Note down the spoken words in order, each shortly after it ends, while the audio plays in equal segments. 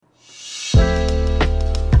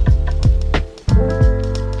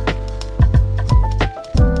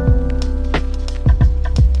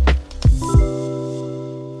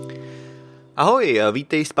Ahoj,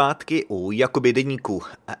 vítej zpátky u Jakoby deníku.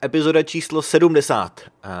 Epizoda číslo 70.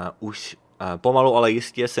 Už pomalu, ale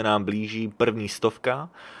jistě se nám blíží první 100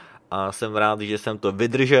 a jsem rád, že jsem to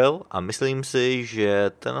vydržel a myslím si,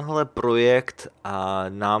 že tenhle projekt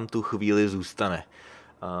nám tu chvíli zůstane.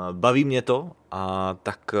 Baví mě to a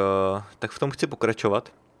tak v tom chci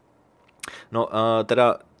pokračovat. No,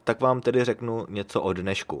 tak vám tedy řeknu něco o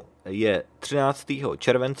dnešku. Je 13.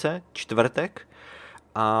 července, čtvrtek,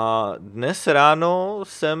 a dnes ráno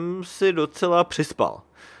jsem si docela přispal.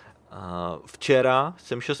 Včera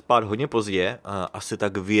jsem šel spát hodně pozdě, asi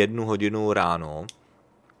tak v 1 hodinu ráno,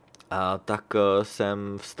 tak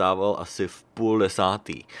jsem vstával asi v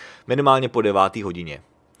 9:30, minimálně po 9 hodině.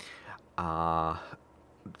 A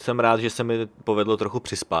jsem rád, že se mi povedlo trochu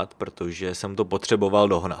přispat, protože jsem to potřeboval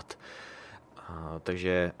dohnat.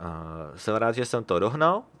 Takže jsem rád, že jsem to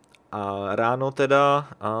dohnal. A ráno teda,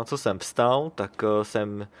 co jsem vstal, tak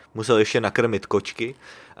jsem musel ještě nakrmit kočky.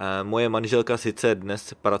 Moje manželka sice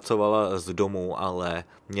dnes pracovala z domu, ale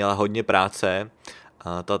měla hodně práce.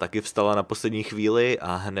 Ta taky vstala na poslední chvíli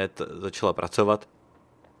a hned začala pracovat.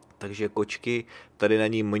 Takže kočky tady na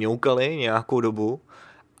ní mňoukaly nějakou dobu.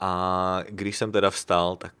 A když jsem teda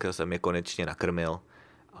vstal, tak jsem je konečně nakrmil.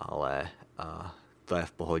 Ale to je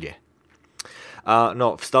v pohodě.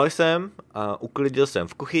 Vstal jsem, uklidil jsem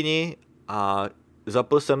v kuchyni a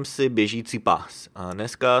zapl jsem si běžící pás.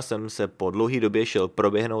 Dneska jsem se po dlouhé době šel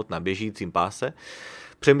proběhnout na běžícím páse.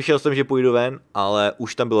 Přemýšlel jsem, že půjdu ven, ale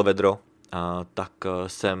už tam bylo vedro, tak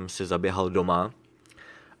jsem si zaběhal doma.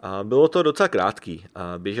 Bylo to docela krátký,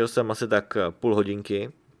 běžel jsem asi tak půl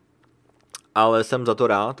hodinky, ale jsem za to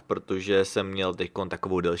rád, protože jsem měl teď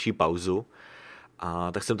takovou delší pauzu.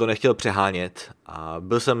 Tak jsem to nechtěl přehánět a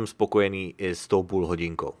byl jsem spokojený i s tou půl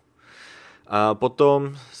hodinkou.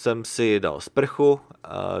 Potom jsem si dal sprchu,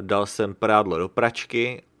 dal jsem prádlo do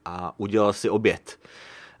pračky a udělal si oběd.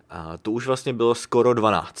 To už vlastně bylo skoro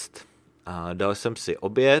 12. Dal jsem si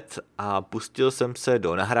oběd a pustil jsem se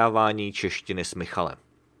do nahrávání češtiny s Michalem.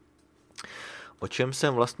 O čem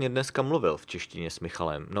jsem vlastně dneska mluvil v češtině s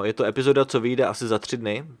Michalem? No, je to epizoda, co vyjde asi za 3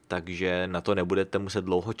 dny, takže na to nebudete muset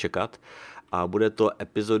dlouho čekat. A bude to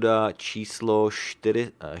epizoda číslo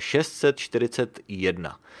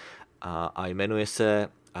 641. A jmenuje se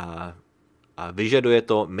a vyžaduje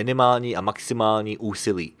to minimální a maximální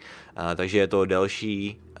úsilí. Takže je to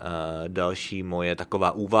další moje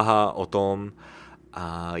taková úvaha o tom,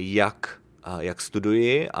 jak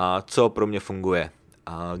studuji a co pro mě funguje,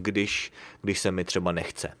 když se mi třeba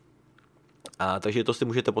nechce. Takže to si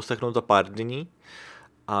můžete poslechnout za pár dní.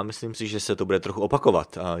 A myslím si, že se to bude trochu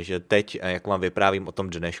opakovat, že teď, jak vám vyprávím o tom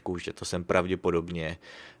dnešku, že to jsem pravděpodobně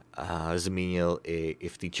zmínil i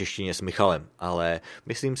v té češtině s Michalem, ale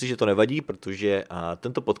myslím si, že to nevadí, protože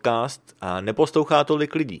tento podcast neposlouchá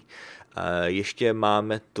tolik lidí. Ještě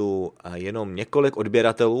máme tu jenom několik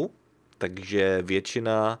odběratelů, takže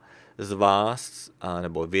většina z vás,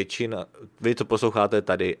 nebo většina, vy, co posloucháte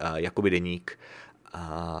tady Jakoby deník,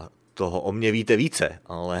 toho o mě víte více,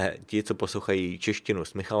 ale ti, co poslouchají češtinu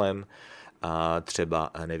s Michalem,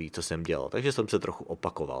 třeba neví, co jsem dělal. Takže jsem se trochu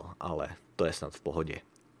opakoval, ale to je snad v pohodě.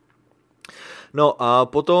 No a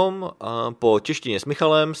potom po češtině s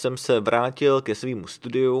Michalem jsem se vrátil ke svému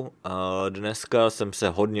studiu. Dneska jsem se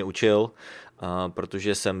hodně učil,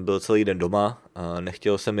 protože jsem byl celý den doma,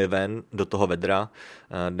 nechtěl jsem mi ven do toho vedra.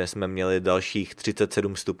 Dnes jsme měli dalších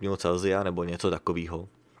 37 stupňů Celsia nebo něco takového.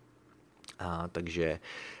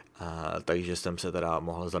 Takže jsem se teda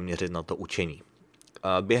mohl zaměřit na to učení.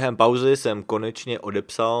 Během pauzy jsem konečně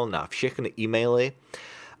odepsal na všechny e-maily,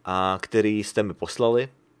 které jste mi poslali.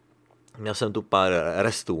 Měl jsem tu pár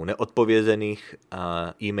restů neodpovězených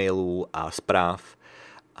e-mailů a zpráv,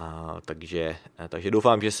 takže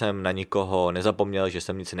doufám, že jsem na nikoho nezapomněl, že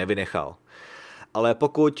jsem nic nevynechal. Ale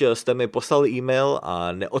pokud jste mi poslali e-mail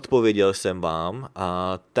a neodpověděl jsem vám,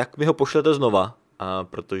 tak mi ho pošlete znova,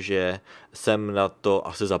 protože jsem na to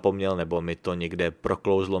asi zapomněl, nebo mi to někde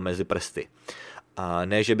proklouzlo mezi prsty.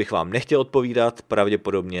 Ne, že bych vám nechtěl odpovídat,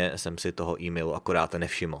 pravděpodobně jsem si toho e-mailu akorát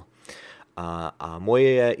nevšiml. A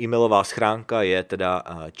moje e-mailová schránka je teda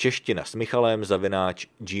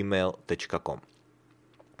češtinasmichalem@gmail.com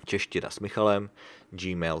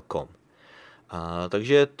češtinasmichalem@gmail.com.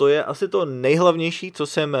 Takže to je asi to nejhlavnější, co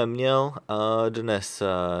jsem měl dnes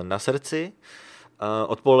na srdci.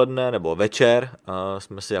 Odpoledne nebo večer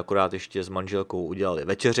jsme si akorát ještě s manželkou udělali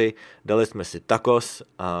večeři, dali jsme si tacos,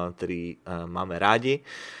 který máme rádi.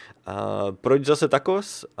 Proč zase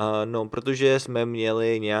tacos? No, protože jsme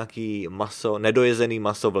měli nějaký nedojezený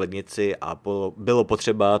maso v lednici a bylo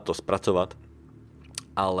potřeba to zpracovat,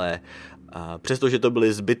 ale Přestože to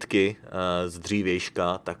byly zbytky z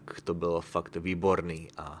dřívějška, tak to bylo fakt výborný.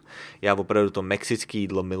 A já opravdu to mexické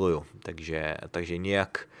jídlo miluju, takže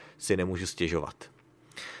nijak si nemůžu stěžovat.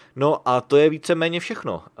 No a to je víceméně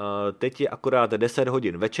všechno. Teď je akorát 10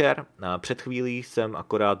 hodin večer. Před chvílí jsem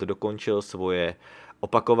akorát dokončil svoje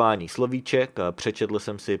opakování slovíček. Přečetl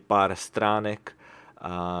jsem si pár stránek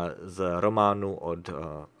z románu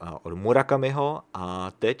od Murakamiho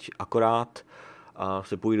a teď akorát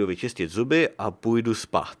se půjdu vyčistit zuby a půjdu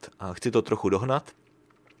spát. Chci to trochu dohnat,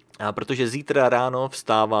 protože zítra ráno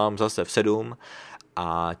vstávám zase v 7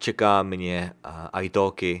 a čeká mě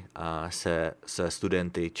italky se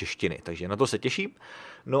studenty češtiny, takže na to se těším.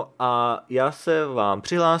 No a já se vám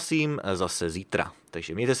přihlásím zase zítra,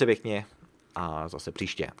 takže mějte se pěkně a zase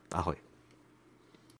příště. Ahoj.